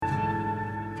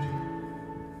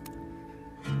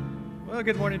Well,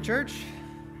 good morning, church.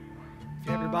 If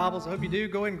you have your Bibles, I hope you do.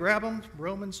 Go ahead and grab them.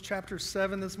 Romans chapter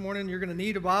 7 this morning. You're going to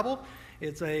need a Bible.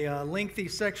 It's a lengthy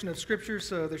section of Scripture,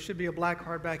 so there should be a black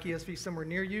hardback ESV somewhere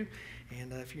near you.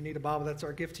 And if you need a Bible, that's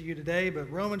our gift to you today. But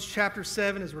Romans chapter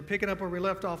 7, as we're picking up where we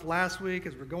left off last week,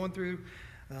 as we're going through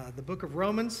the book of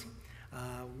Romans,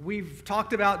 we've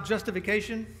talked about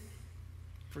justification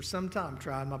for some time,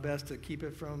 trying my best to keep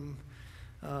it from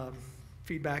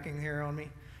feedbacking here on me.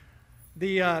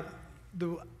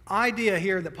 The idea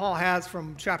here that Paul has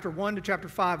from chapter 1 to chapter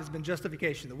 5 has been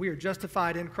justification, that we are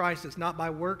justified in Christ. It's not by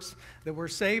works that we're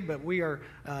saved, but we are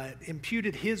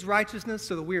imputed his righteousness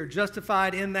so that we are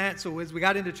justified in that. So as we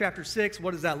got into chapter 6,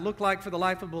 what does that look like for the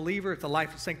life of a believer? It's a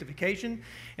life of sanctification.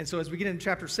 And so as we get into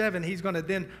chapter 7, he's going to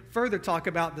then further talk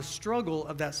about the struggle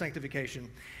of that sanctification.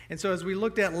 And so as we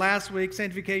looked at last week,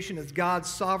 sanctification is God's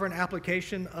sovereign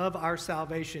application of our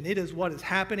salvation. It is what is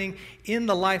happening in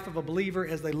the life of a believer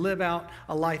as they live out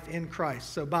a life in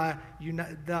Christ. So by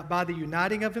the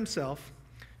uniting of himself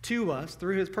to us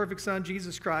through his perfect Son,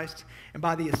 Jesus Christ, and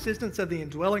by the assistance of the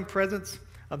indwelling presence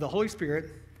of the Holy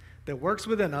Spirit that works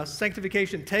within us,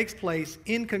 sanctification takes place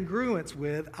in congruence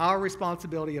with our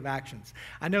responsibility of actions.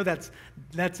 I know that's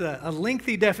a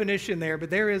lengthy definition there,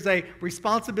 but there is a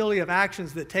responsibility of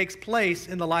actions that takes place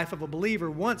in the life of a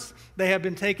believer once they have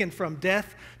been taken from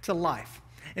death to life.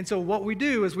 And so what we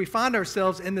do is we find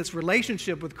ourselves in this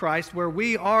relationship with Christ where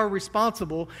we are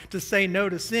responsible to say no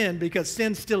to sin because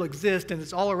sin still exists and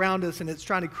it's all around us and it's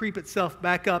trying to creep itself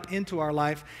back up into our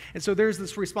life. And so there's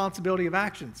this responsibility of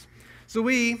actions. So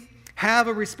we have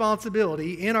a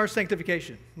responsibility in our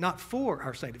sanctification, not for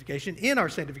our sanctification, in our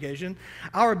sanctification.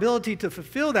 Our ability to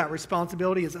fulfill that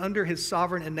responsibility is under his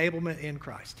sovereign enablement in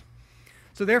Christ.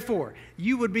 So therefore,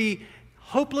 you would be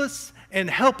hopeless and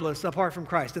helpless apart from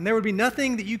Christ. And there would be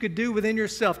nothing that you could do within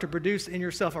yourself to produce in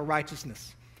yourself a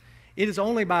righteousness. It is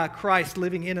only by Christ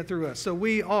living in and through us. So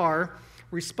we are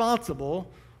responsible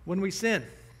when we sin.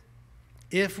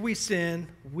 If we sin,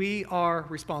 we are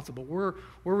responsible. We're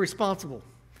responsible.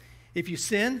 If you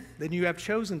sin, then you have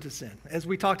chosen to sin. As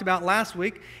we talked about last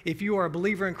week, if you are a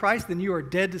believer in Christ, then you are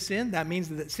dead to sin. That means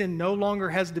that sin no longer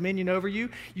has dominion over you.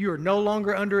 You are no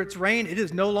longer under its reign. It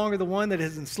is no longer the one that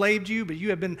has enslaved you, but you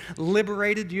have been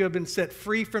liberated. You have been set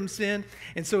free from sin.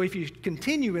 And so if you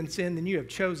continue in sin, then you have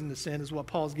chosen to sin, is what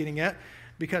Paul's getting at,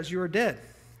 because you are dead.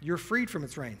 You're freed from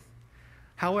its reign.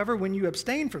 However, when you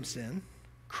abstain from sin,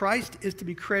 Christ is to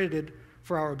be credited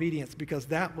for our obedience because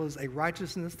that was a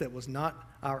righteousness that was not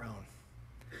our own.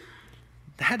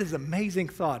 That is an amazing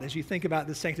thought as you think about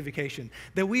this sanctification,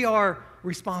 that we are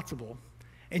responsible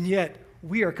and yet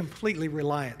we are completely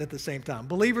reliant at the same time.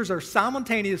 Believers are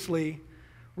simultaneously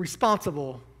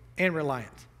responsible and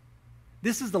reliant.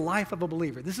 This is the life of a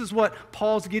believer. This is what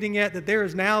Paul's getting at, that there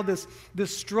is now this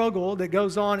struggle that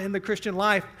goes on in the Christian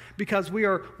life because we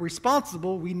are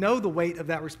responsible. We know the weight of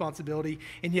that responsibility,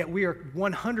 and yet we are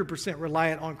 100%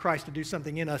 reliant on Christ to do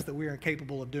something in us that we are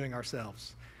incapable of doing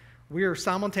ourselves. We are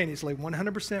simultaneously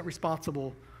 100%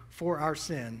 responsible for our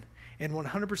sin and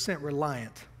 100%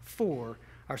 reliant for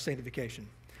our sanctification.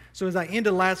 So as I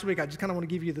ended last week, I just kind of want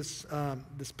to give you this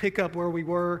pickup where we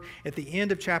were at the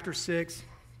end of chapter 6.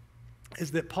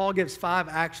 Is that Paul gives 5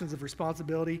 actions of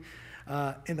responsibility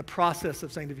in the process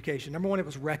of sanctification. Number 1, it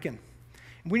was reckon.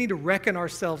 We need to reckon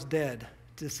ourselves dead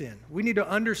to sin. We need to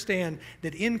understand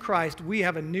that in Christ we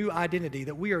have a new identity,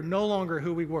 that we are no longer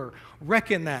who we were.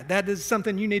 Reckon that. That is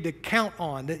something you need to count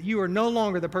on, that you are no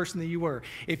longer the person that you were.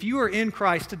 If you are in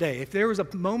Christ today, if there was a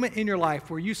moment in your life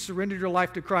where you surrendered your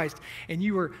life to Christ and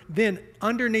you were then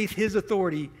underneath his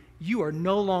authority, you are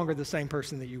no longer the same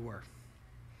person that you were.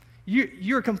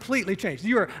 You're completely changed.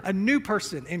 You are a new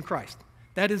person in Christ.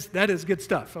 That is good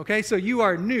stuff, okay? So you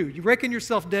are new. You reckon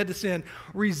yourself dead to sin.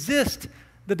 Resist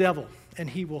the devil, and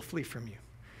he will flee from you.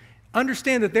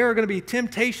 Understand that there are going to be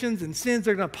temptations and sins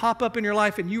that are going to pop up in your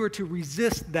life, and you are to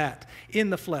resist that in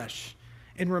the flesh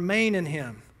and remain in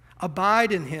him.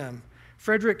 Abide in him.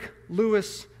 Frederick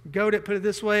Lewis Godet put it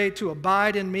this way: to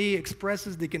abide in me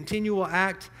expresses the continual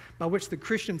act by which the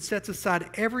Christian sets aside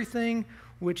everything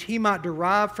which he might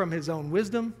derive from his own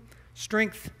wisdom,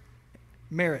 strength,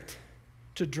 merit,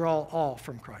 to draw all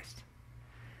from Christ.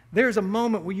 There's a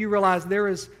moment where you realize there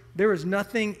is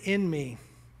nothing in me.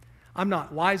 I'm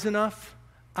not wise enough.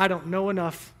 I don't know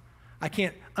enough. I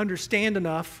can't understand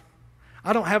enough.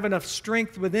 I don't have enough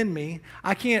strength within me.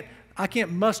 I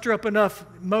can't muster up enough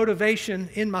motivation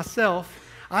in myself.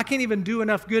 I can't even do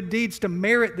enough good deeds to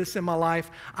merit this in my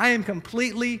life. I am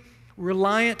completely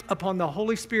reliant upon the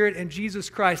Holy Spirit and Jesus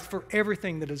Christ for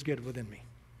everything that is good within me.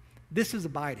 This is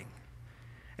abiding.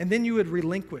 And then you would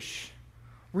relinquish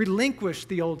relinquish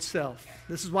the old self.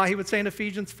 This is why he would say in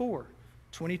Ephesians 4,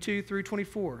 22 through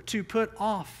 24, to put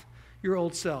off your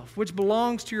old self, which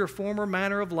belongs to your former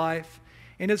manner of life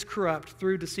and is corrupt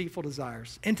through deceitful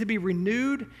desires, and to be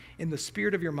renewed in the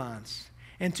spirit of your minds,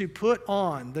 and to put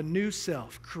on the new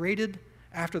self, created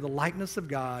after the likeness of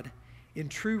God in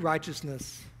true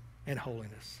righteousness and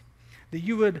holiness. That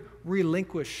you would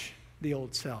relinquish the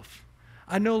old self.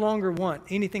 I no longer want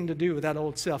anything to do with that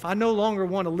old self. I no longer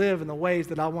want to live in the ways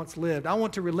that I once lived. I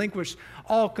want to relinquish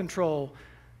all control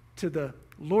to the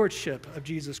lordship of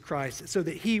Jesus Christ so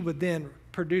that he would then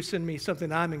produce in me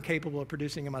something I'm incapable of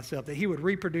producing in myself, that he would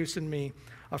reproduce in me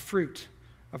a fruit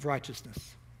of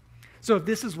righteousness. So if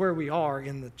this is where we are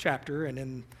in the chapter and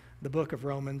in the book of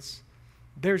Romans,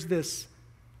 there's this,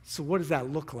 so what does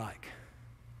that look like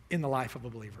in the life of a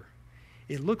believer?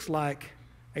 It looks like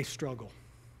a struggle.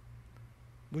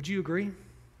 Would you agree?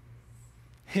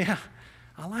 Yeah,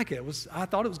 I like it. I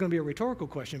thought it was going to be a rhetorical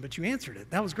question, but you answered it.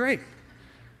 That was great.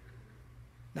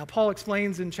 Now, Paul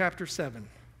explains in chapter 7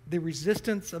 the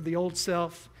resistance of the old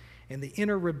self and the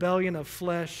inner rebellion of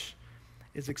flesh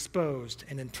is exposed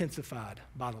and intensified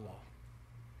by the law.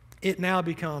 It now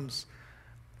becomes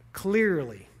clear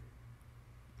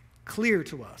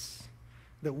to us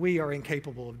that we are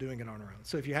incapable of doing it on our own.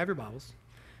 So if you have your Bibles,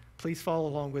 please follow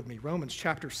along with me. Romans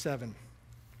chapter 7,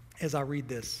 as I read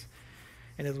this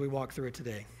and as we walk through it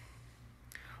today.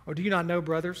 Or do you not know,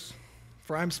 brothers,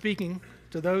 for I'm speaking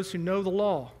to those who know the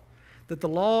law, that the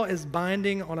law is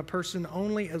binding on a person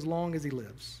only as long as he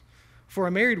lives. For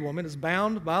a married woman is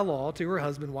bound by law to her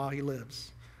husband while he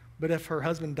lives. But if her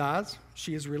husband dies,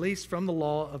 she is released from the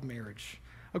law of marriage.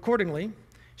 Accordingly,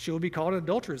 she will be called an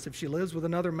adulteress if she lives with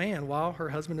another man while her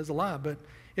husband is alive. But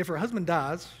if her husband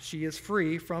dies, she is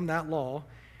free from that law.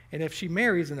 And if she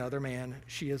marries another man,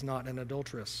 she is not an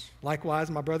adulteress.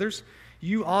 Likewise, my brothers,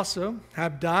 you also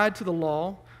have died to the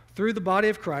law through the body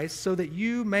of Christ, so that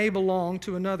you may belong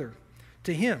to another,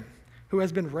 to him who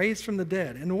has been raised from the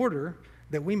dead, in order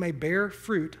that we may bear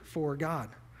fruit for God.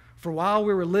 For while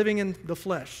we were living in the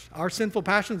flesh, our sinful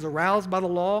passions aroused by the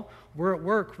law were at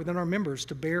work within our members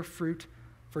to bear fruit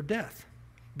for death.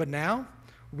 But now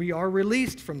we are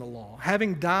released from the law,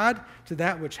 having died to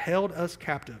that which held us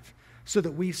captive, so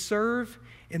that we serve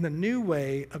in the new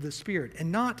way of the Spirit,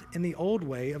 and not in the old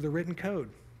way of the written code.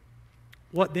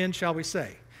 What then shall we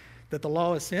say? That the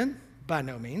law is sin? By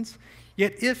no means.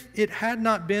 Yet if it had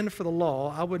not been for the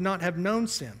law, I would not have known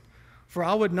sin. For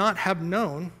I would not have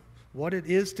known what it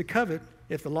is to covet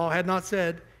if the law had not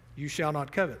said, you shall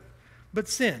not covet. But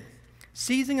sin,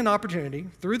 seizing an opportunity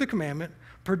through the commandment,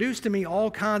 produced in me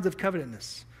all kinds of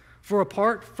covetousness. For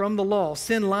apart from the law,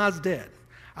 sin lies dead.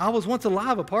 I was once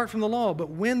alive apart from the law, but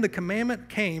when the commandment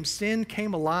came, sin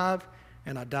came alive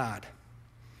and I died.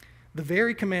 The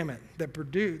very commandment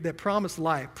that promised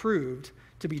life proved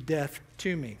to be death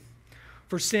to me.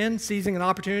 For sin, seizing an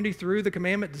opportunity through the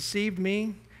commandment, deceived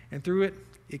me, and through it,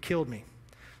 it killed me.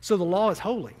 So the law is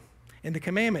holy, and the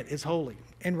commandment is holy,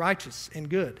 and righteous, and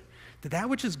good. Did that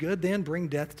which is good then bring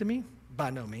death to me? By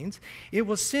no means. It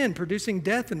was sin producing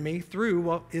death in me through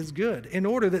what is good, in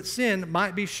order that sin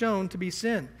might be shown to be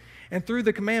sin, and through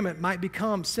the commandment might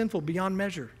become sinful beyond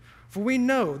measure. For we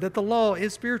know that the law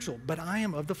is spiritual, but I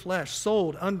am of the flesh,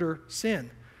 sold under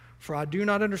sin. For I do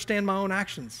not understand my own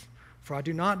actions, for I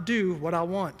do not do what I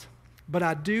want, but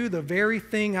I do the very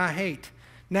thing I hate.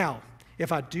 Now,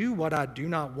 if I do what I do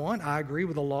not want, I agree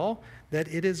with the law that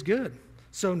it is good.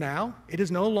 So now, it is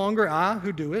no longer I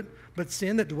who do it, but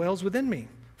sin that dwells within me.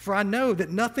 For I know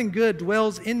that nothing good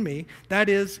dwells in me, that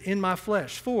is, in my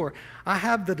flesh. For I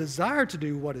have the desire to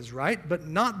do what is right, but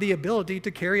not the ability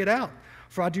to carry it out.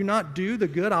 For I do not do the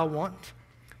good I want,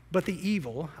 but the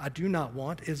evil I do not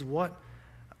want is what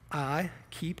I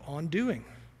keep on doing.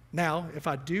 Now, if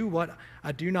I do what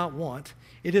I do not want,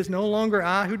 it is no longer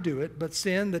I who do it, but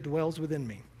sin that dwells within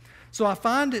me. So I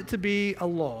find it to be a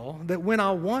law that when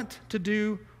I want to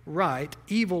do right,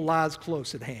 evil lies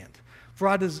close at hand. For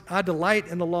I delight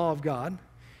in the law of God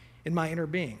in my inner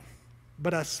being.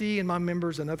 But I see in my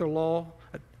members another law,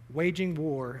 waging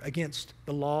war against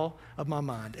the law of my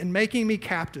mind, and making me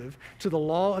captive to the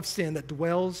law of sin that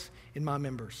dwells in my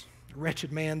members.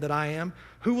 Wretched man that I am,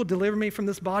 who will deliver me from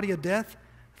this body of death?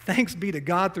 Thanks be to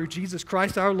God through Jesus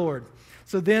Christ our Lord.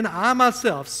 So then I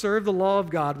myself serve the law of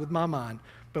God with my mind,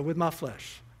 but with my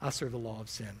flesh I serve the law of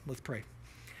sin. Let's pray.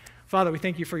 Father, we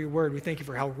thank you for your word. We thank you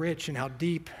for how rich and how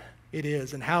deep it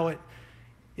is, and how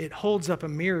it holds up a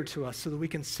mirror to us so that we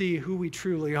can see who we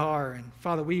truly are. And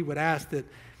Father, we would ask that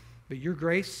your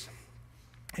grace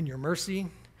and your mercy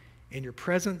and your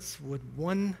presence would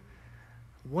one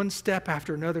one step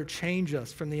after another, change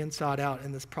us from the inside out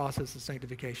in this process of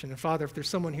sanctification. And Father, if there's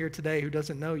someone here today who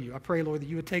doesn't know you, I pray, Lord, that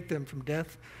you would take them from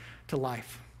death to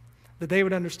life, that they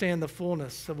would understand the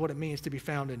fullness of what it means to be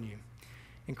found in you.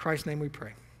 In Christ's name we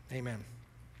pray. Amen.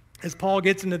 As Paul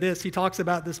gets into this, he talks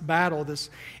about this battle, this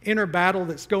inner battle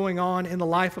that's going on in the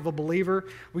life of a believer.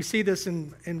 We see this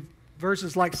in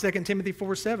verses like 2 Timothy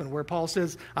 4:7, where Paul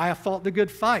says, I have fought the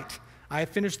good fight. I have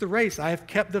finished the race. I have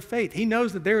kept the faith. He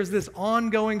knows that there is this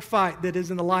ongoing fight that is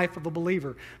in the life of a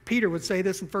believer. Peter would say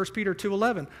this in 1 Peter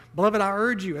 2:11, Beloved, I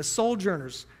urge you as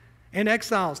sojourners and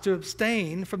exiles to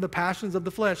abstain from the passions of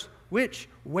the flesh, which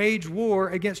wage war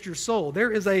against your soul.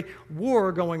 There is a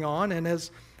war going on, and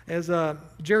as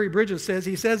Jerry Bridges says,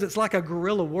 he says it's like a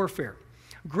guerrilla warfare.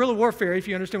 Guerrilla warfare, if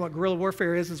you understand what guerrilla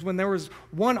warfare is when there was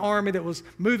one army that was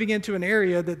moving into an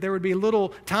area, that there would be little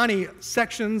tiny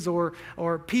sections or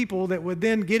people that would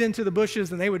then get into the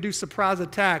bushes and they would do surprise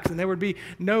attacks, and there would be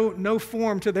no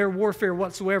form to their warfare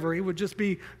whatsoever. It would just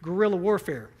be guerrilla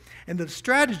warfare. And the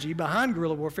strategy behind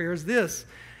guerrilla warfare is this.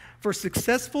 For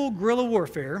successful guerrilla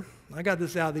warfare, I got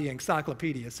this out of the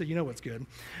encyclopedia, so you know what's good,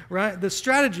 right? The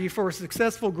strategy for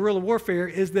successful guerrilla warfare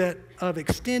is that of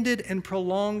extended and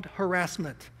prolonged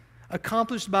harassment,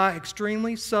 accomplished by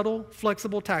extremely subtle,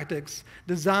 flexible tactics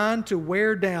designed to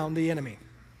wear down the enemy.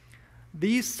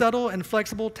 These subtle and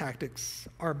flexible tactics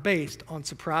are based on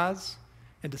surprise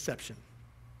and deception.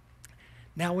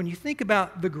 Now, when you think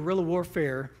about the guerrilla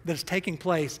warfare that's taking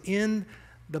place in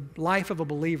the life of a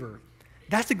believer,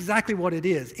 that's exactly what it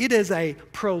is. It is a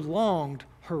prolonged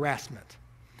harassment.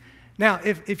 Now,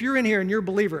 if you're in here and you're a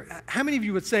believer, how many of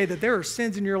you would say that there are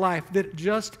sins in your life that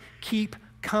just keep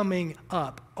coming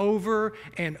up over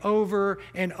and over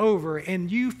and over,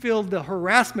 and you feel the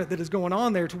harassment that is going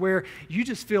on there to where you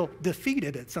just feel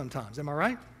defeated at sometimes? Am I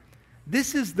right?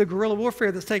 This is the guerrilla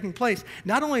warfare that's taking place.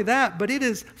 Not only that, but it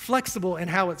is flexible in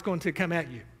how it's going to come at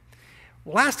you.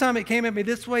 Last time it came at me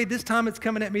this way, this time it's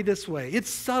coming at me this way. It's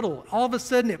subtle. All of a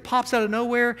sudden it pops out of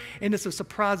nowhere and it's a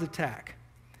surprise attack.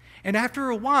 And after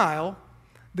a while,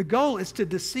 the goal is to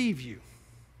deceive you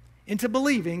into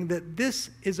believing that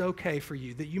this is okay for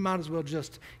you, that you might as well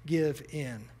just give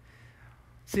in.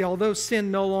 See, although sin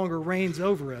no longer reigns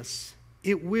over us,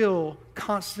 it will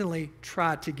constantly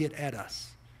try to get at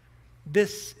us.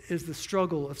 This is the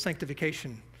struggle of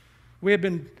sanctification. We have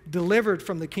been delivered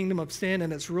from the kingdom of sin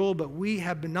and its rule, but we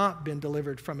have not been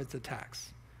delivered from its attacks.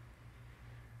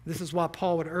 This is why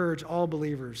Paul would urge all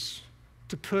believers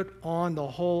to put on the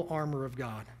whole armor of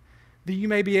God, that you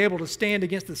may be able to stand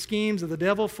against the schemes of the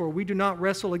devil, for we do not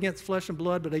wrestle against flesh and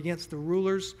blood, but against the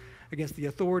rulers, against the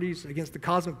authorities, against the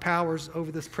cosmic powers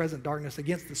over this present darkness,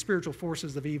 against the spiritual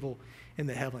forces of evil in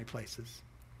the heavenly places.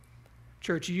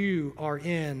 Church, you are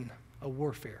in a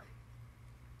warfare.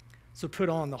 So put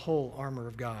on the whole armor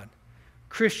of God.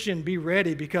 Christian, be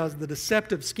ready, because the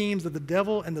deceptive schemes of the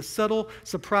devil and the subtle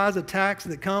surprise attacks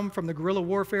that come from the guerrilla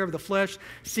warfare of the flesh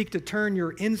seek to turn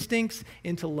your instincts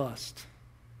into lust,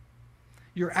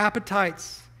 your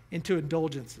appetites into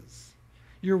indulgences,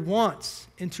 your wants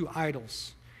into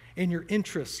idols, and your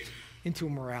interest into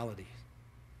immorality.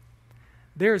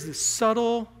 There's this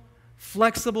subtle,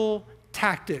 flexible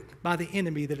tactic by the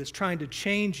enemy that is trying to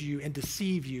change you and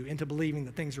deceive you into believing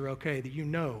that things are okay that you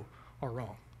know are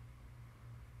wrong.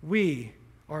 We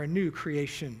are a new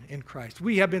creation in Christ.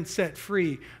 We have been set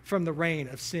free from the reign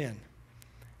of sin.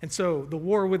 And so the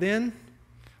war within,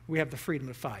 we have the freedom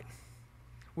to fight.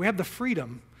 We have the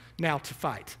freedom now to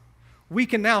fight. We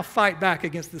can now fight back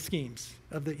against the schemes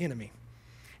of the enemy.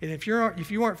 And if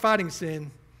you aren't fighting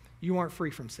sin, you aren't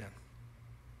free from sin.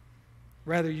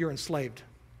 Rather, you're enslaved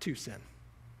to sin.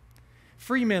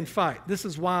 Free men fight. This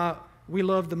is why we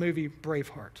love the movie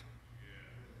Braveheart.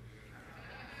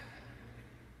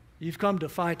 You've come to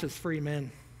fight as free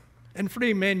men, and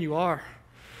free men you are.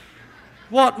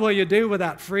 What will you do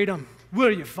without freedom?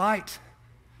 Will you fight?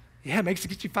 Yeah, it makes it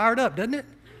get you fired up, doesn't it?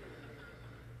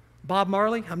 Bob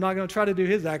Marley, I'm not going to try to do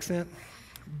his accent.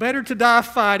 Better to die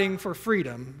fighting for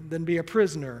freedom than be a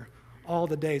prisoner all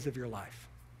the days of your life.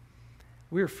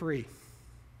 We're free.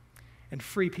 And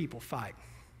free people fight.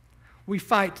 We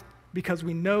fight because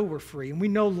we know we're free, and we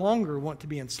no longer want to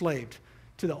be enslaved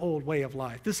to the old way of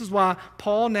life. This is why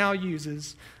Paul now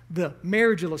uses the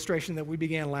marriage illustration that we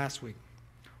began last week.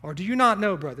 Or do you not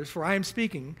know, brothers, for I am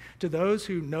speaking to those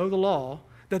who know the law,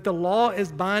 that the law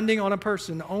is binding on a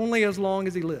person only as long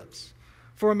as he lives.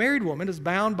 For a married woman is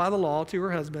bound by the law to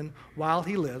her husband while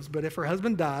he lives, but if her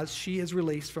husband dies, she is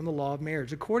released from the law of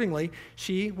marriage. Accordingly,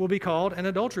 she will be called an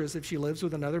adulteress if she lives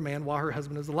with another man while her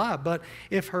husband is alive. But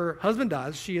if her husband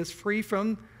dies, she is free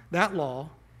from that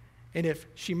law And if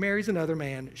she marries another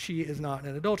man, she is not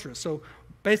an adulteress. So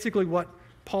basically what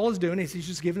Paul is doing is he's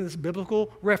just giving this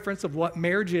biblical reference of what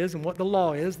marriage is and what the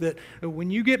law is, that when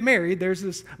you get married, there's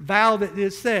this vow that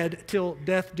is said, till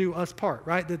death do us part,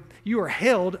 right? That you are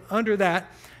held under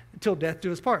that until death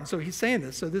do us part. And so he's saying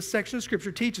this. So this section of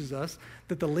Scripture teaches us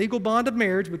that the legal bond of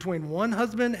marriage between one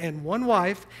husband and one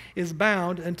wife is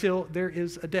bound until there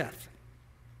is a death.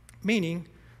 Meaning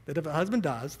that if a husband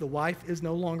dies, the wife is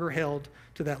no longer held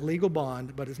to that legal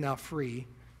bond, but is now free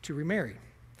to remarry.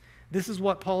 This is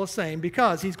what Paul is saying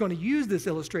because he's going to use this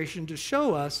illustration to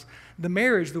show us the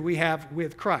marriage that we have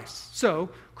with Christ. So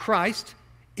Christ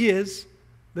is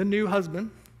the new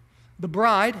husband. The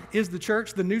bride is the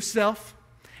church, the new self.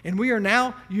 And we are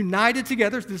now united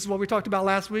together. This is what we talked about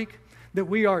last week, that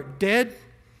we are dead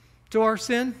to our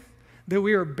sin, that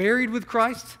we are buried with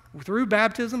Christ through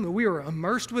baptism, that we are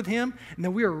immersed with him, and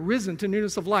that we are risen to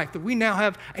newness of life, that we now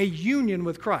have a union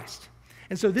with Christ.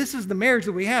 And so this is the marriage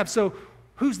that we have. So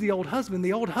who's the old husband?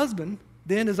 The old husband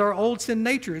then is our old sin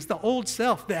nature. It's the old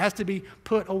self that has to be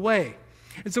put away.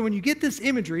 And so when you get this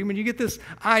imagery, when you get this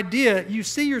idea, you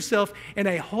see yourself in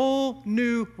a whole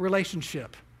new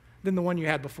relationship than the one you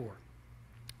had before.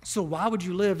 So why would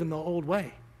you live in the old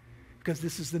way? Because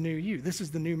this is the new you. This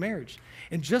is the new marriage.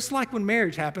 And just like when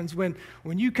marriage happens, when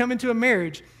you come into a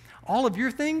marriage, all of your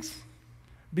things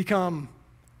become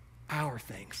our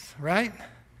things, right?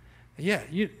 Yeah,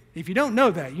 if you don't know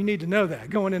that, you need to know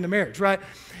that going into marriage, right?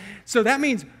 So that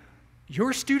means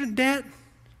your student debt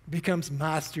becomes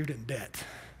my student debt,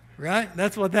 right?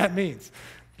 That's what that means.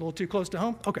 A little too close to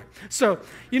home? Okay. So,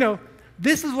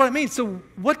 this is what it means. So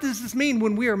what does this mean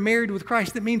when we are married with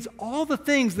Christ? It means all the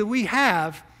things that we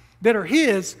have that are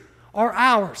his are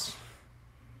ours.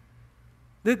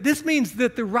 This means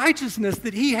that the righteousness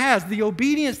that he has, the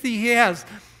obedience that he has,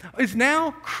 is now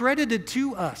credited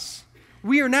to us.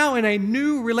 We are now in a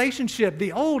new relationship.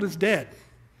 The old is dead.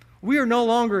 We are no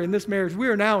longer in this marriage. We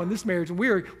are now in this marriage, and we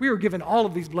are given all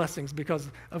of these blessings because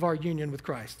of our union with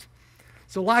Christ.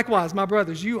 So likewise, my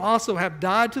brothers, you also have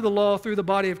died to the law through the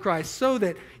body of Christ, so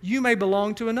that you may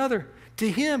belong to another,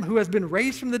 to him who has been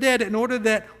raised from the dead, in order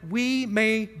that we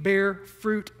may bear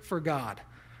fruit for God.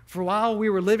 For while we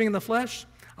were living in the flesh,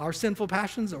 our sinful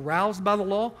passions, aroused by the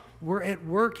law, were at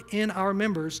work in our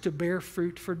members to bear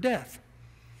fruit for death.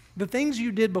 The things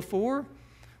you did before,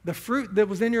 the fruit that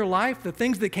was in your life, the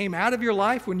things that came out of your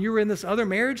life when you were in this other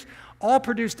marriage, all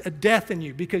produced a death in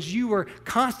you because you were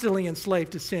constantly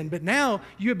enslaved to sin. But now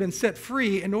you have been set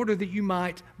free in order that you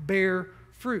might bear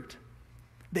fruit.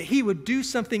 That he would do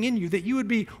something in you, that you would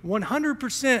be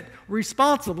 100%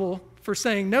 responsible for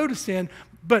saying no to sin,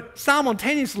 but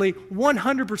simultaneously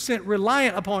 100%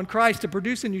 reliant upon Christ to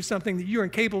produce in you something that you're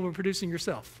incapable of producing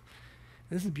yourself.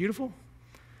 This is beautiful.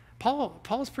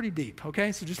 Paul's pretty deep,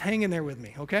 okay? So just hang in there with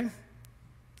me, okay?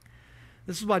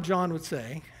 This is why John would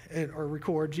say, or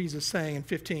record Jesus saying in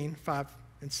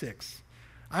 15:5-6,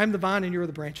 I am the vine and you are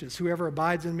the branches. Whoever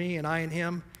abides in me and I in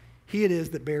him, he it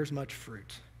is that bears much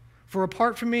fruit. For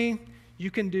apart from me, you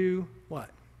can do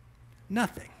what?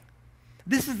 Nothing.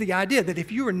 This is the idea that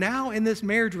if you are now in this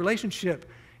marriage relationship,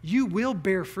 you will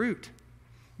bear fruit.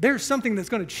 There's something that's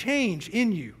going to change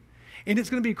in you. And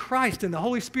it's going to be Christ and the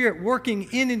Holy Spirit working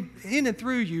in and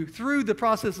through you through the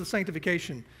process of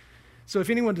sanctification. So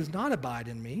if anyone does not abide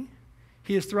in me,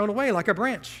 he is thrown away like a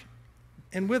branch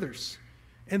and withers.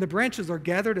 And the branches are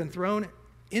gathered and thrown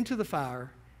into the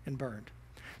fire and burned.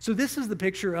 So this is the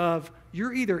picture of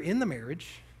you're either in the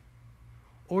marriage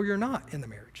or you're not in the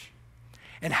marriage.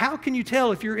 And how can you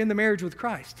tell if you're in the marriage with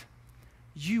Christ?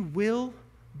 You will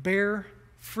bear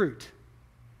fruit.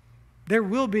 There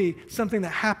will be something that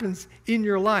happens in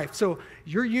your life. So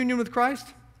your union with Christ,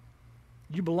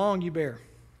 you belong, you bear.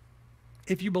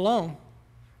 If you belong,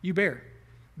 you bear.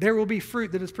 There will be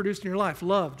fruit that is produced in your life.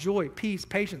 Love, joy, peace,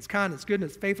 patience, kindness,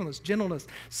 goodness, faithfulness, gentleness,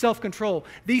 self-control.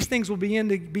 These things will begin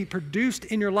to be produced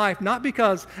in your life, not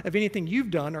because of anything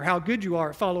you've done or how good you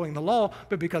are at following the law,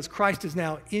 but because Christ is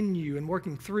now in you and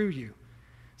working through you.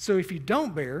 So if you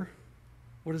don't bear,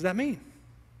 what does that mean?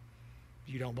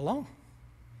 You don't belong.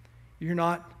 You're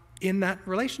not in that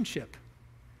relationship.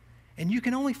 And you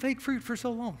can only fake fruit for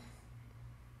so long.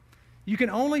 You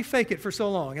can only fake it for so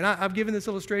long. And I've given this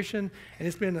illustration, and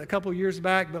it's been a couple years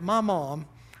back, but my mom,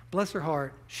 bless her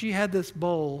heart, she had this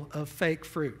bowl of fake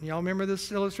fruit. Y'all remember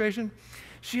this illustration?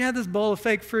 She had this bowl of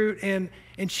fake fruit, and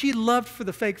she loved for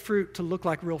the fake fruit to look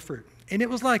like real fruit. And it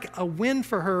was like a win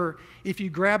for her if you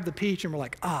grabbed the peach and were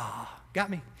like, got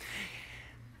me.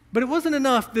 But it wasn't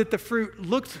enough that the fruit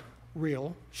looked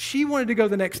real. She wanted to go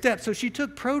the next step, so she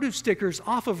took produce stickers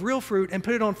off of real fruit and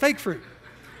put it on fake fruit.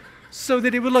 so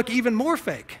that it would look even more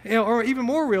fake, or even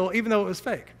more real, even though it was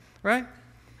fake, right?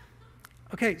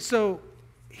 Okay, so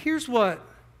here's what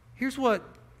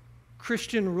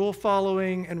Christian rule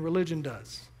following and religion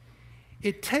does.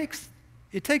 It takes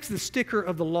the sticker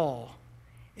of the law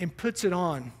and puts it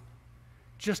on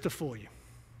just to fool you.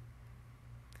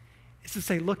 It's to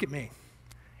say, look at me.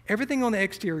 Everything on the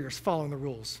exterior is following the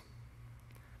rules,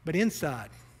 but inside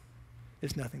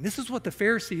is nothing. This is what the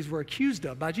Pharisees were accused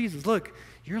of by Jesus. Look,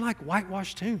 you're like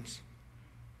whitewashed tombs.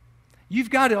 You've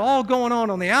got it all going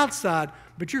on the outside,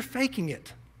 but you're faking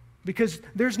it because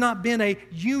there's not been a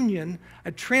union,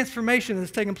 a transformation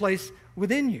that's taken place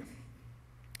within you.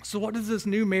 So what does this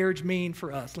new marriage mean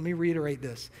for us? Let me reiterate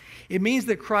this. It means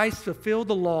that Christ fulfilled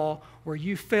the law where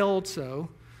you failed. So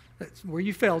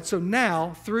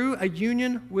now, through a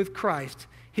union with Christ,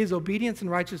 his obedience and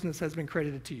righteousness has been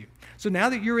credited to you. So now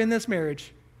that you're in this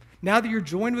marriage, now that you're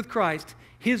joined with Christ,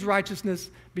 his righteousness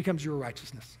becomes your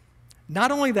righteousness.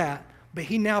 Not only that, but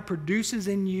he now produces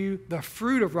in you the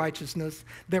fruit of righteousness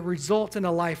that results in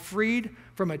a life freed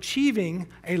from achieving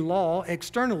a law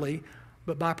externally,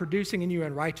 but by producing in you a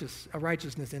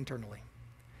righteousness internally.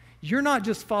 You're not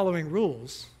just following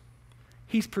rules.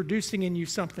 He's producing in you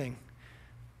something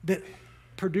that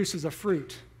produces a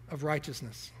fruit of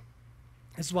righteousness.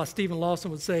 This is why Stephen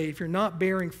Lawson would say, if you're not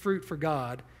bearing fruit for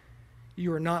God,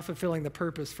 you are not fulfilling the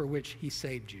purpose for which he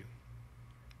saved you.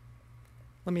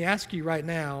 Let me ask you right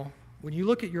now, when you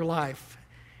look at your life,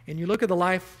 and you look at the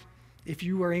life if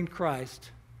you are in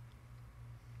Christ,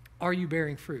 are you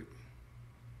bearing fruit?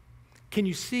 Can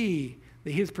you see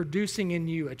that he is producing in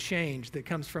you a change that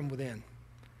comes from within?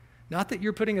 Not that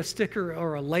you're putting a sticker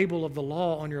or a label of the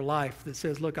law on your life that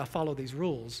says, look, I follow these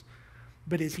rules,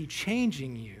 but is he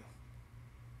changing you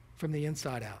from the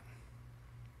inside out?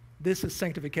 This is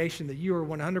sanctification, that you are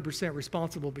 100%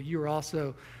 responsible, but you are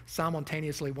also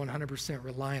simultaneously 100%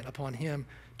 reliant upon him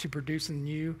to produce in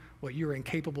you what you are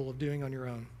incapable of doing on your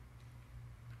own.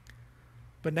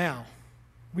 But now,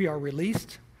 we are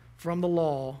released from the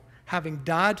law, having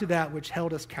died to that which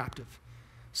held us captive,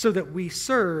 so that we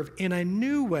serve in a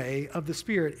new way of the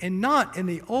Spirit and not in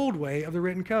the old way of the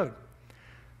written code.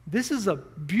 This is a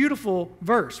beautiful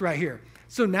verse right here.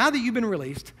 So now that you've been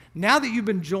released, now that you've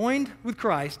been joined with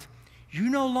Christ, you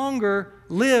no longer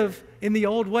live in the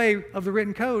old way of the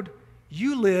written code.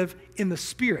 You live in the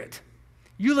Spirit.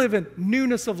 You live in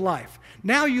newness of life.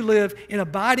 Now you live in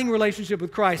abiding relationship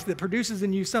with Christ that produces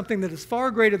in you something that is far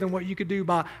greater than what you could do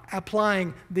by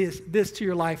applying this to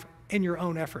your life in your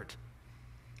own effort.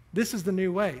 This is the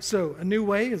new way. So a new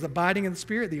way is abiding in the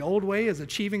Spirit. The old way is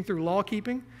achieving through law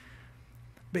keeping.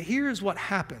 But here's what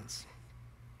happens.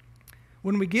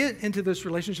 When we get into this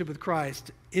relationship with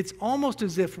Christ, it's almost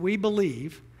as if we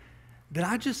believe that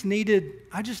I just needed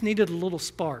a little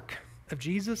spark of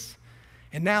Jesus,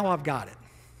 and now I've got it.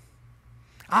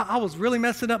 I was really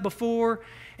messing up before,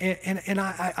 and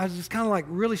I was just kind of like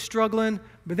really struggling,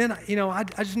 but then, I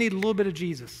just need a little bit of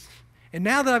Jesus. And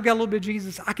now that I've got a little bit of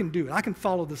Jesus, I can do it. I can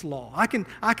follow this law. I can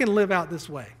live out this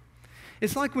way.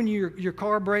 It's like when your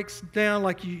car breaks down,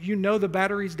 like you know the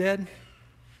battery's dead,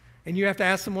 and you have to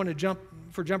ask someone to jump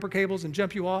for jumper cables and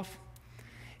jump you off.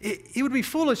 It would be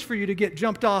foolish for you to get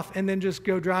jumped off and then just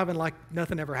go driving like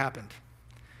nothing ever happened.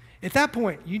 At that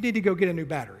point, you need to go get a new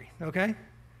battery, okay?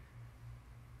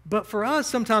 But for us,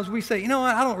 sometimes we say, you know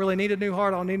what, I don't really need a new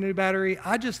heart, I don't need a new battery.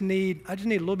 I just need a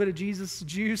little bit of Jesus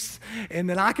juice, and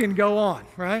then I can go on,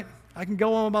 right? I can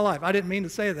go on with my life. I didn't mean to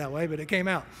say it that way, but it came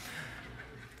out.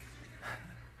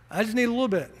 I just need a little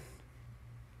bit.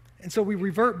 And so we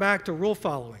revert back to rule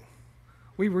following.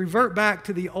 We revert back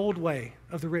to the old way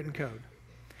of the written code.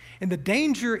 And the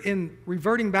danger in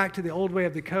reverting back to the old way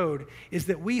of the code is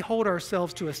that we hold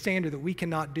ourselves to a standard that we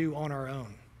cannot do on our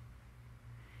own.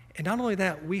 And not only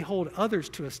that, we hold others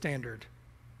to a standard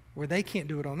where they can't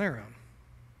do it on their own.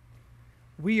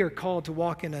 We are called to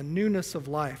walk in a newness of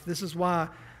life. This is why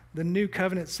the new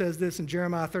covenant says this in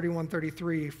Jeremiah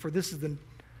 31:33, for this is the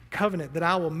covenant that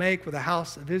I will make with the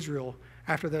house of Israel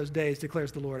after those days,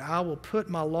 declares the Lord. I will put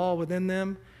my law within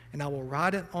them, and I will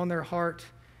write it on their heart,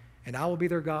 and I will be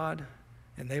their God,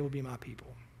 and they will be my people.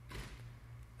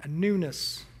 A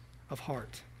newness of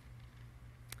heart.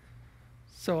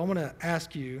 So I want to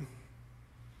ask you,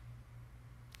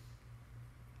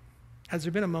 has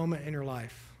there been a moment in your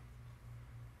life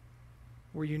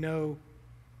where you know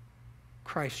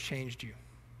Christ changed you?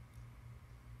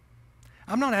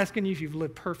 I'm not asking you if you've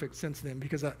lived perfect since then,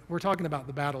 because we're talking about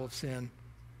the battle of sin.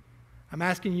 I'm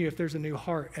asking you if there's a new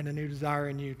heart and a new desire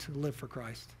in you to live for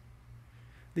Christ,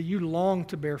 that you long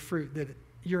to bear fruit that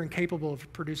you're incapable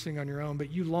of producing on your own,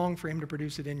 but you long for him to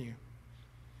produce it in you.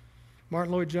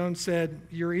 Martin Lloyd-Jones said,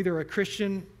 you're either a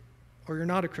Christian or you're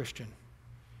not a Christian.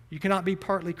 You cannot be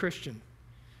partly Christian.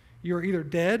 You're either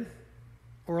dead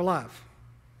or alive.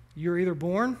 You're either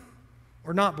born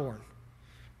or not born.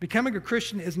 Becoming a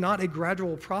Christian is not a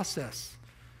gradual process.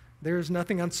 There is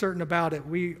nothing uncertain about it.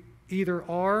 We either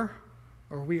are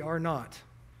or we are not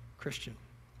Christian.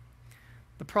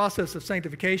 The process of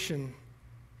sanctification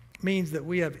means that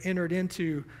we have entered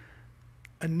into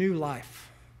a new life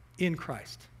in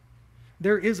Christ.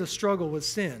 There is a struggle with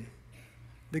sin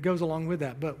that goes along with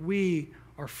that, but we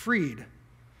are freed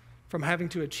from having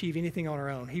to achieve anything on our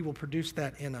own. He will produce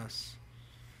that in us.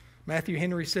 Matthew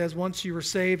Henry says, once you were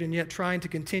saved and yet trying to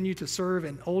continue to serve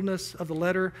in oldness of the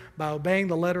letter by obeying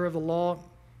the letter of the law,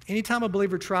 anytime a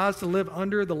believer tries to live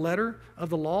under the letter of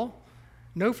the law,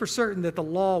 know for certain that the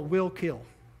law will kill.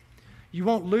 You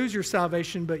won't lose your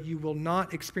salvation, but you will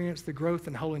not experience the growth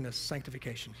in holiness,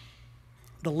 sanctification.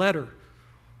 The letter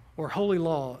or holy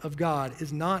law of God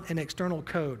is not an external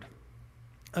code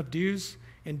of do's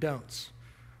and don'ts.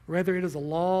 Rather, it is a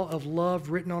law of love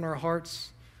written on our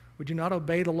hearts. We do not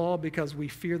obey the law because we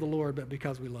fear the Lord, but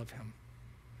because we love him.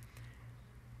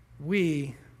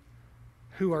 We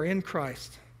who are in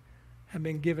Christ have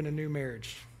been given a new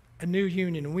marriage, a new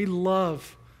union, and we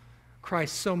love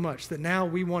Christ so much that now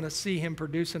we want to see him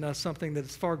produce in us something that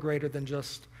is far greater than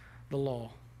just the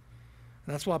law.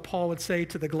 And that's why Paul would say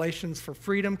to the Galatians, for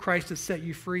freedom Christ has set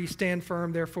you free. Stand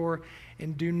firm, therefore,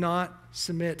 and do not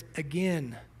submit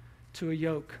again to a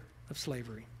yoke of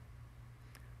slavery.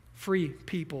 Free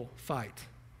people fight.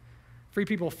 Free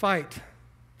people fight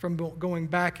from going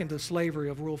back into slavery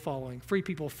of rule following. Free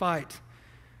people fight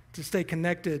to stay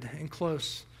connected and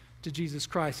close to Jesus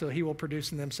Christ so he will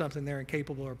produce in them something they're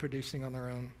incapable of producing on their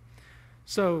own.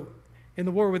 So in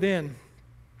the war within,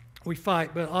 we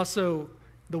fight, but also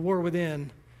the war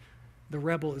within, the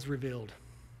rebel is revealed.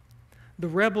 The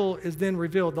rebel is then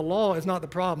revealed. The law is not the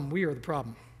problem. We are the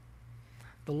problem.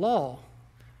 The law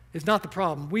is not the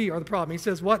problem. We are the problem. He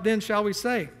says, what then shall we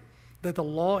say? That the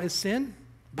law is sin?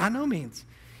 By no means.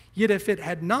 Yet if it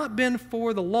had not been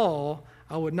for the law,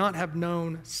 I would not have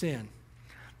known sin.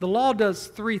 The law does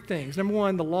three things. Number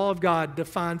one, the law of God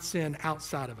defines sin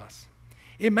outside of us.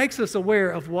 It makes us aware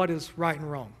of what is right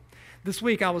and wrong. This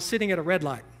week I was sitting at a red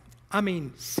light.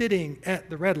 Sitting at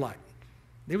the red light.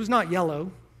 It was not yellow,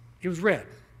 it was red.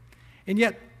 And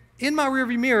yet, in my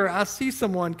rearview mirror, I see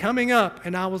someone coming up,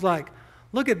 and I was like,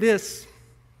 look at this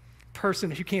person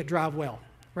who can't drive well,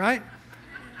 right?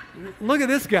 Look at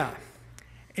this guy.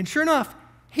 And sure enough,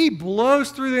 he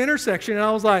blows through the intersection, and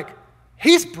I was like,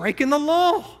 he's breaking the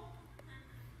law.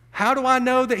 How do I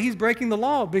know that he's breaking the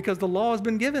law? Because the law has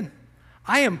been given.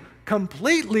 I am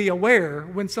completely aware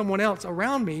when someone else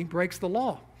around me breaks the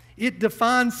law. It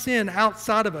defines sin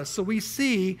outside of us. So we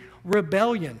see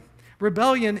rebellion.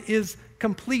 Rebellion is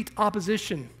complete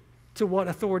opposition to what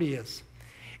authority is.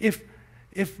 If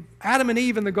Adam and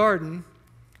Eve in the garden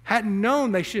hadn't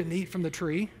known they shouldn't eat from the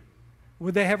tree,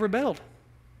 would they have rebelled?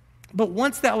 But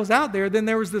once that was out there, then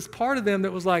there was this part of them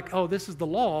that was like, oh, this is the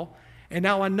law, and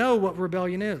now I know what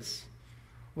rebellion is.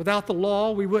 Without the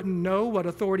law, we wouldn't know what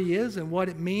authority is and what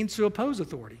it means to oppose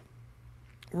authority.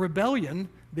 Rebellion,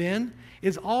 then,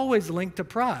 is always linked to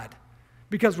pride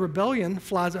because rebellion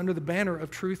flies under the banner of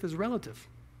truth as relative.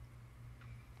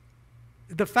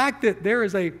 The fact that there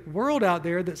is a world out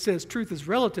there that says truth is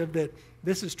relative, that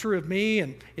this is true of me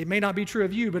and it may not be true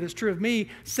of you, but it's true of me,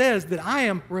 says that I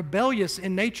am rebellious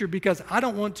in nature because I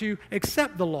don't want to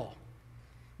accept the law.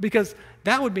 Because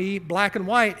that would be black and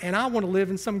white, and I want to live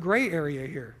in some gray area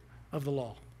here of the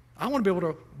law. I want to be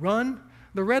able to run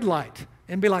the red light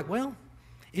and be like, well,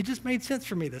 it just made sense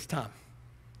for me this time.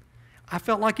 I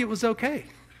felt like it was okay.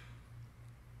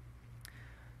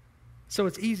 So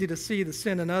it's easy to see the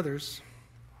sin in others.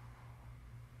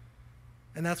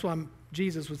 And that's why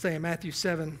Jesus would say in Matthew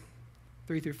 7,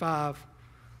 3-5,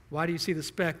 why do you see the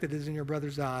speck that is in your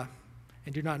brother's eye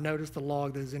and do not notice the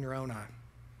log that is in your own eye?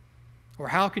 Or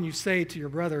how can you say to your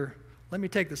brother, let me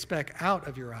take the speck out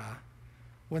of your eye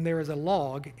when there is a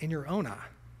log in your own eye?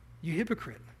 You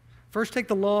hypocrite. First take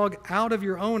the log out of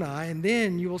your own eye, and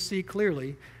then you will see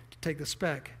clearly to take the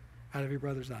speck out of your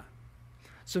brother's eye.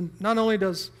 So not only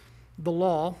does the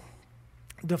law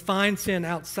define sin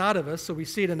outside of us, so we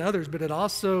see it in others, but it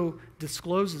also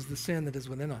discloses the sin that is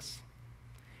within us.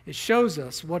 It shows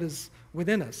us what is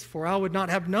within us. For I would not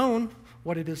have known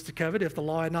what it is to covet if the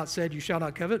law had not said you shall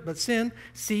not covet, but sin,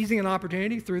 seizing an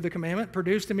opportunity through the commandment,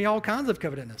 produced in me all kinds of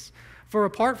covetousness. For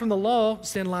apart from the law,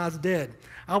 sin lies dead.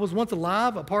 I was once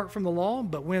alive apart from the law,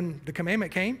 but when the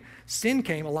commandment came, sin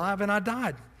came alive and I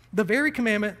died. The very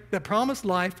commandment that promised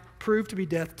life proved to be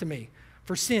death to me.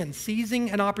 For sin,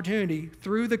 seizing an opportunity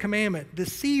through the commandment,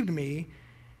 deceived me,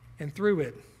 and through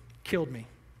it, killed me.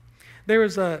 There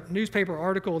was a newspaper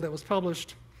article that was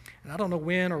published, and I don't know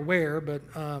when or where, but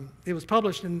it was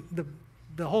published, and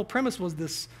the whole premise was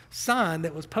this sign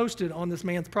that was posted on this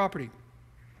man's property.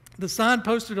 The sign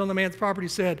posted on the man's property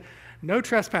said, "No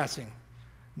trespassing,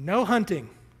 no hunting,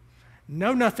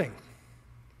 no nothing,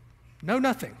 no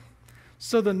nothing."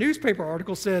 So the newspaper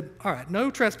article said, all right, no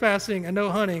trespassing and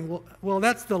no hunting. Well,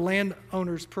 that's the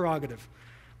landowner's prerogative.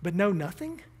 But no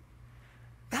nothing?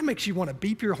 That makes you want to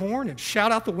beep your horn and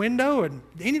shout out the window and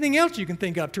anything else you can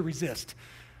think of to resist,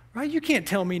 right? You can't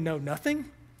tell me no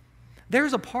nothing.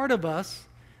 There's a part of us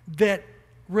that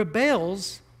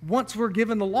rebels once we're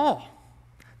given the law.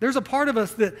 There's a part of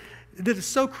us that is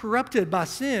so corrupted by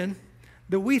sin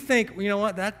that we think, you know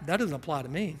what, that doesn't apply to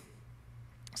me.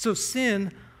 So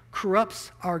sin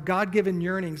corrupts our God-given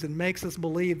yearnings and makes us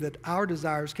believe that our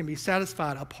desires can be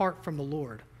satisfied apart from the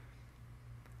Lord.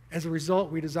 As a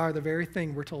result, we desire the very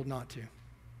thing we're told not to.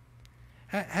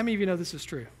 How many of you know this is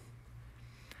true?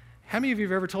 How many of you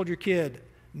have ever told your kid,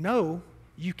 no,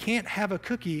 you can't have a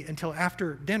cookie until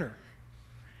after dinner?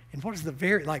 And what is the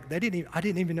I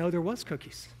didn't even know there was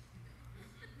cookies.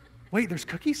 Wait, there's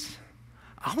cookies?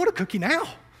 I want a cookie now.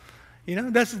 You know,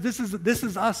 this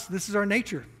is us. This is our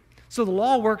nature. So the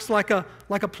law works like a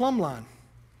plumb line.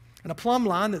 And a plumb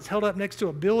line that's held up next to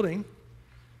a building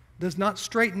does not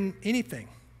straighten anything.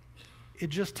 It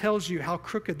just tells you how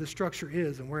crooked the structure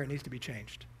is and where it needs to be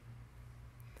changed.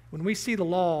 When we see the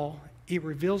law, it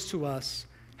reveals to us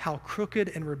how crooked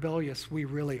and rebellious we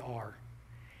really are.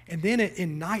 And then it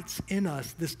ignites in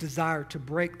us this desire to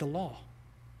break the law.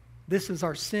 This is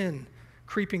our sin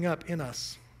creeping up in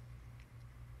us.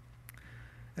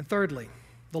 And thirdly,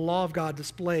 the law of God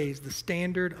displays the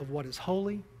standard of what is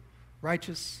holy,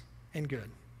 righteous, and good.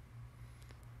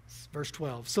 Verse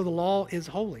 12. So the law is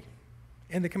holy,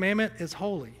 and the commandment is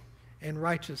holy, and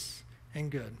righteous, and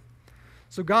good.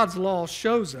 So God's law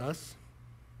shows us,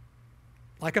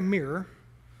 like a mirror,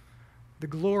 the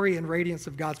glory and radiance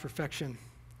of God's perfection,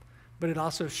 but it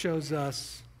also shows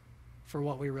us for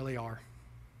what we really are.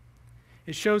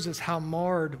 It shows us how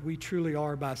marred we truly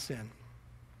are by sin.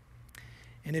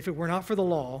 And if it were not for the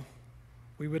law,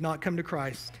 we would not come to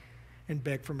Christ and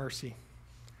beg for mercy,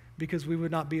 because we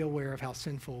would not be aware of how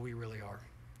sinful we really are.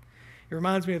 It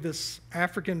reminds me of this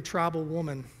African tribal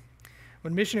woman.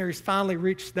 When missionaries finally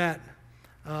reached that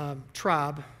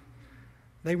tribe,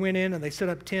 they went in and they set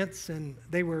up tents, and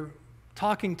they were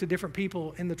talking to different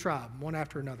people in the tribe, one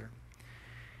after another.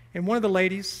 And one of the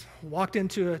ladies walked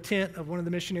into a tent of one of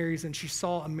the missionaries, and she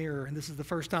saw a mirror, and this is the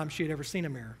first time she had ever seen a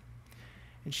mirror.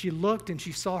 And she looked and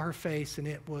she saw her face, and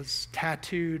it was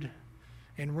tattooed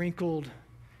and wrinkled,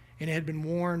 and it had been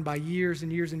worn by years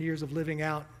and years and years of living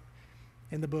out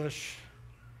in the bush.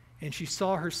 And she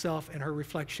saw herself and her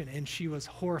reflection, and she was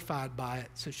horrified by it.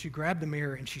 So she grabbed the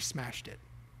mirror and she smashed it.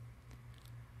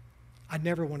 I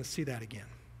never want to see that again.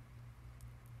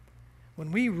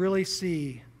 When we really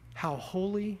see how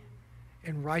holy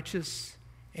and righteous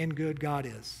and good God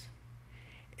is,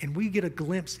 and we get a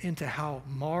glimpse into how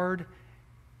marred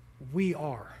we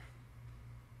are,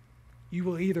 you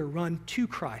will either run to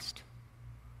Christ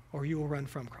or you will run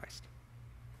from Christ.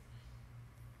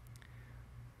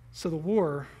 So the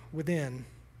war within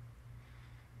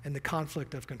and the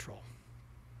conflict of control.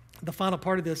 The final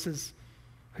part of this is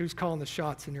who's calling the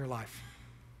shots in your life.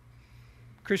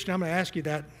 Christian, I'm going to ask you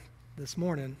that this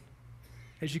morning.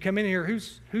 As you come in here,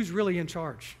 who's really in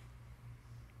charge?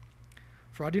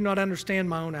 For I do not understand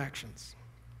my own actions.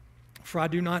 For I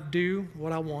do not do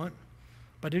what I want,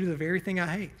 but I do the very thing I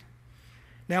hate.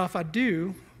 Now, if I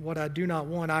do what I do not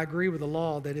want, I agree with the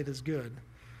law that it is good.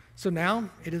 So now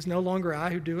it is no longer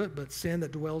I who do it, but sin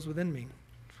that dwells within me.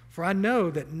 For I know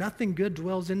that nothing good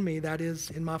dwells in me, that is,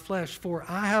 in my flesh. For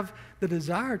I have the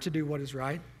desire to do what is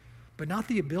right, but not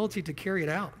the ability to carry it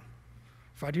out.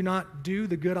 For I do not do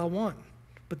the good I want,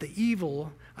 but the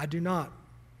evil I do not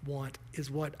want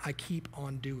is what I keep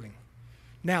on doing.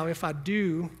 Now, if I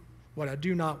do what I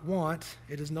do not want,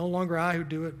 it is no longer I who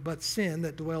do it, but sin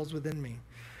that dwells within me.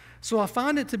 So I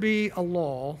find it to be a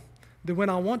law that when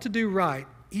I want to do right,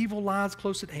 evil lies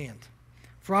close at hand.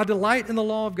 For I delight in the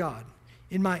law of God,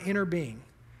 in my inner being.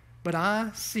 But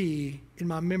I see in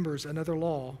my members another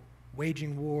law,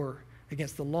 waging war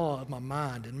against the law of my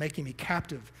mind and making me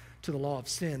captive to the law of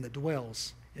sin that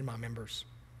dwells in my members.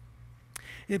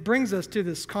 It brings us to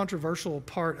this controversial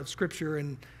part of Scripture,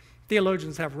 and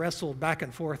theologians have wrestled back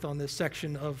and forth on this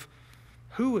section of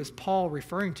who is Paul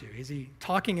referring to? Is he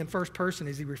talking in first person?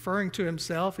 Is he referring to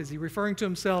himself? Is he referring to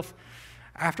himself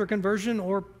after conversion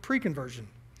or pre-conversion?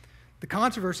 The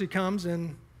controversy comes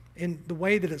in the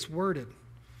way that it's worded.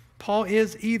 Paul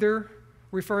is either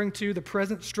referring to the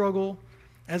present struggle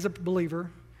as a believer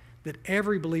that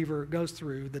every believer goes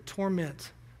through, the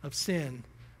torment of sin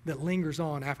that lingers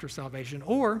on after salvation,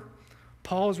 or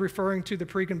Paul is referring to the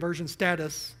pre-conversion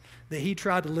status that he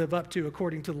tried to live up to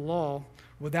according to the law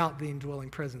without the indwelling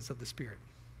presence of the Spirit.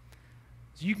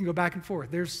 So you can go back and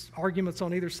forth. There's arguments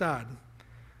on either side.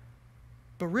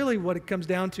 But really what it comes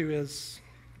down to is,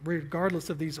 regardless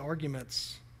of these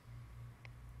arguments,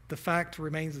 the fact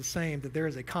remains the same, that there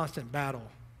is a constant battle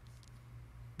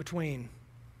between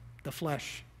the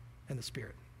flesh and the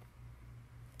Spirit.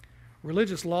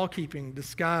 Religious law-keeping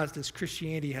disguised as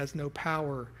Christianity has no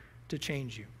power to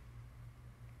change you.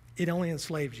 It only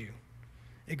enslaves you,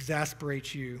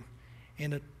 exasperates you,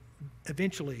 and it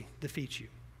eventually defeats you.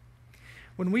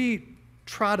 When we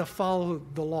try to follow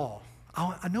the law,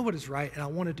 I know what is right and I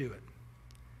want to do it.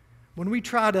 When we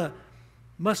try to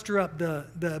muster up the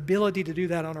ability to do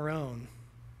that on our own,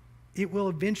 it will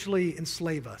eventually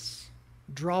enslave us,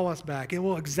 draw us back. It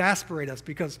will exasperate us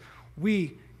because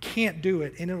we can't do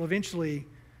it, and it will eventually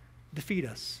defeat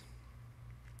us.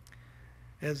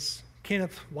 As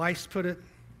Kenneth Weiss put it,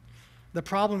 the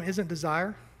problem isn't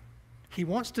desire. He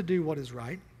wants to do what is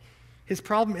right. His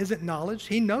problem isn't knowledge.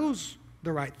 He knows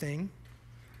the right thing.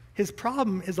 His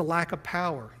problem is a lack of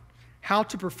power. How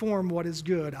to perform what is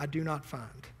good, I do not find.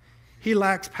 He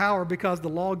lacks power because the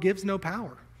law gives no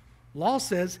power. Law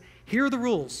says, here are the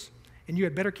rules, and you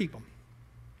had better keep them.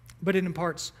 But it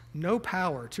imparts no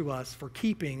power to us for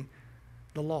keeping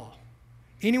the law.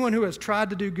 Anyone who has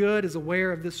tried to do good is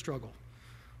aware of this struggle.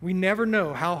 We never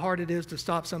know how hard it is to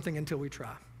stop something until we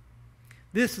try.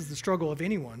 This is the struggle of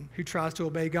anyone who tries to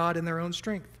obey God in their own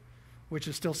strength, which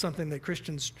is still something that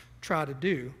Christians try to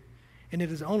do, and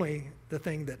it is only the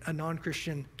thing that a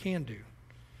non-Christian can do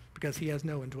because he has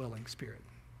no indwelling Spirit.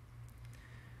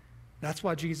 That's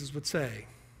why Jesus would say,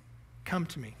 "Come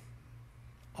to me,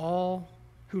 all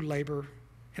who labor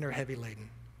and are heavy laden,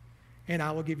 and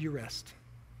I will give you rest.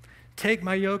 Take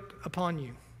my yoke upon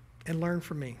you and learn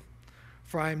from me,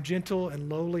 for I am gentle and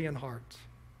lowly in heart,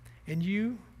 and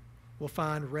you will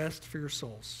find rest for your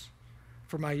souls.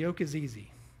 For my yoke is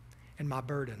easy and my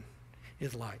burden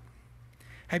is light."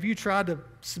 Have you tried to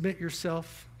submit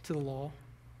yourself to the law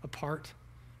apart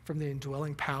from the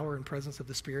indwelling power and presence of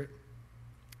the Spirit?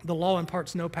 The law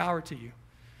imparts no power to you.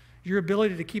 Your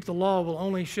ability to keep the law will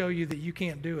only show you that you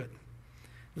can't do it.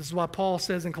 This is why Paul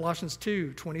says in Colossians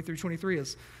 2, 20 through 23,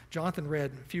 as Jonathan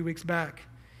read a few weeks back,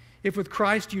 "If with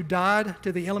Christ you died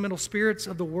to the elemental spirits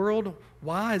of the world,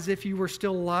 why, as if you were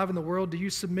still alive in the world, do you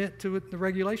submit to the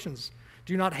regulations?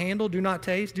 Do not handle, do not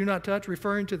taste, do not touch,"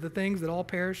 referring to the things that all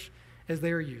perish as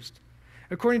they are used.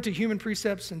 "According to human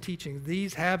precepts and teachings,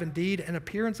 these have indeed an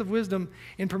appearance of wisdom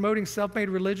in promoting self-made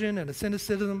religion and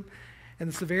asceticism and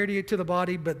the severity to the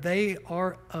body, but they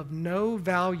are of no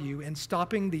value in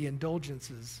stopping the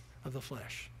indulgences of the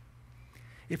flesh."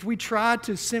 If we try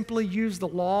to simply use the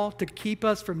law to keep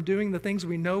us from doing the things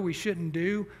we know we shouldn't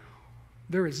do,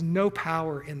 there is no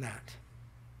power in that.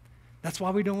 That's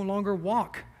why we no longer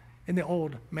walk in the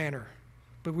old manner,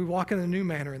 but we walk in the new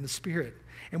manner in the Spirit.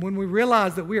 And when we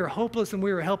realize that we are hopeless and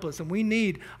we are helpless and we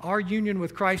need our union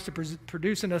with Christ to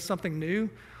produce in us something new,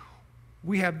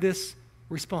 we have this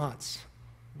response: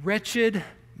 "Wretched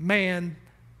man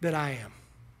that I am."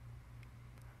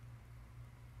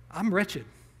 I'm wretched.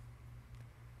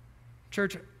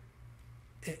 Church,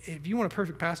 if you want a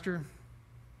perfect pastor,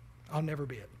 I'll never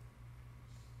be it.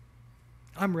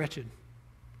 I'm wretched.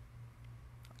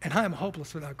 And I am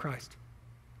hopeless without Christ.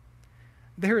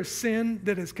 There is sin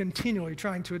that is continually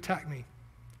trying to attack me.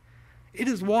 It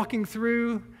is walking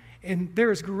through, and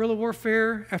there is guerrilla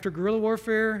warfare after guerrilla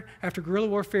warfare after guerrilla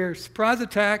warfare, surprise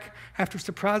attack after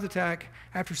surprise attack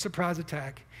after surprise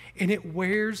attack, and it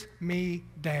wears me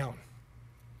down.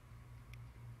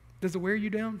 Does it wear you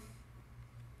down?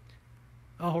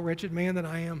 "Oh, wretched man that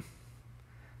I am.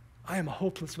 I am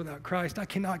hopeless without Christ. I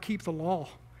cannot keep the law.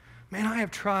 Man, I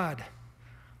have tried.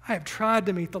 I have tried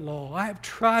to meet the law. I have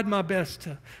tried my best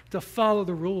to follow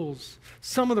the rules.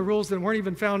 Some of the rules that weren't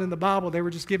even found in the Bible, they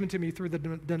were just given to me through the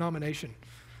denomination.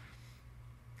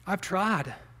 I've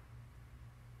tried,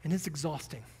 and it's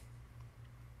exhausting."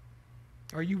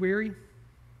 Are you weary?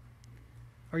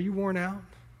 Are you worn out?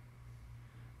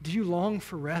 Do you long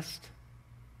for rest?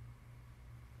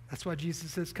 That's why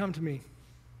Jesus says, "Come to me,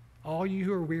 all you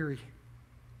who are weary,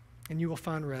 and you will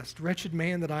find rest. Wretched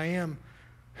man that I am,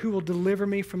 who will deliver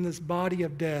me from this body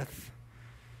of death?"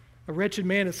 A wretched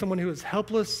man is someone who is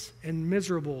helpless and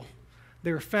miserable.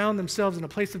 They have found themselves in a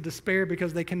place of despair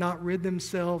because they cannot rid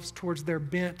themselves towards their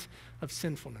bent of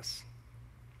sinfulness.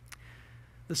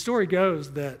 The story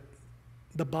goes that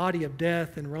the body of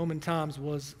death in Roman times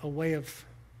was a way of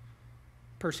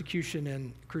persecution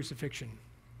and crucifixion.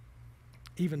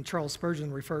 Even Charles Spurgeon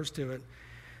refers to it,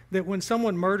 that when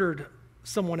someone murdered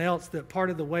someone else, that part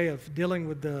of the way of dealing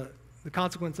with the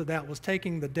consequence of that was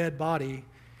taking the dead body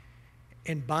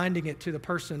and binding it to the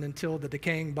person until the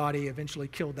decaying body eventually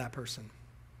killed that person.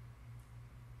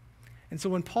 And so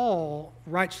when Paul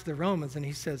writes to the Romans and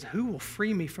he says, "Who will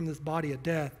free me from this body of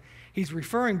death?" he's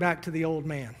referring back to the old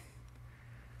man.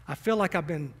 I feel like I've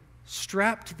been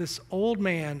strapped to this old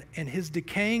man, and his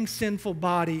decaying sinful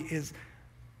body is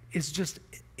just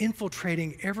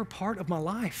infiltrating every part of my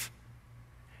life.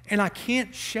 And I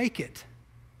can't shake it.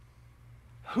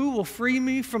 Who will free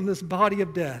me from this body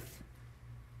of death?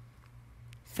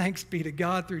 Thanks be to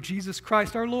God through Jesus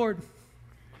Christ our Lord.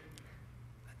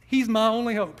 He's my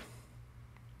only hope.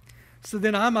 So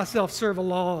then I myself serve a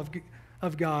law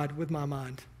of God with my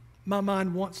mind. My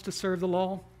mind wants to serve the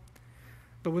law,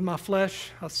 but with my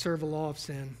flesh, I serve a law of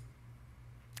sin.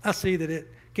 I see that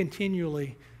it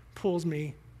continually pulls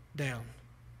me down.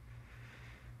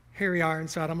 Harry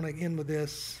Ironside, I'm going to end with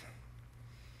this.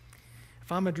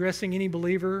 If I'm addressing any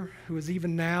believer who is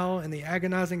even now in the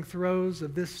agonizing throes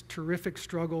of this terrific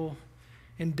struggle,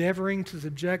 endeavoring to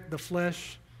subject the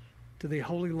flesh to the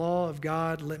holy law of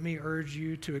God, let me urge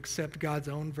you to accept God's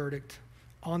own verdict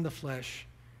on the flesh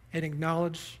and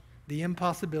acknowledge the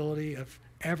impossibility of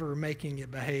ever making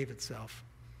it behave itself.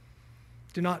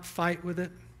 Do not fight with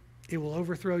it. It will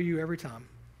overthrow you every time.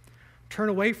 Turn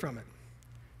away from it.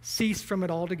 Cease from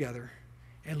it altogether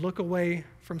and look away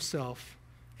from self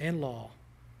and law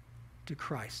to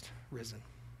Christ risen.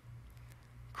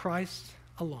 Christ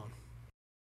alone.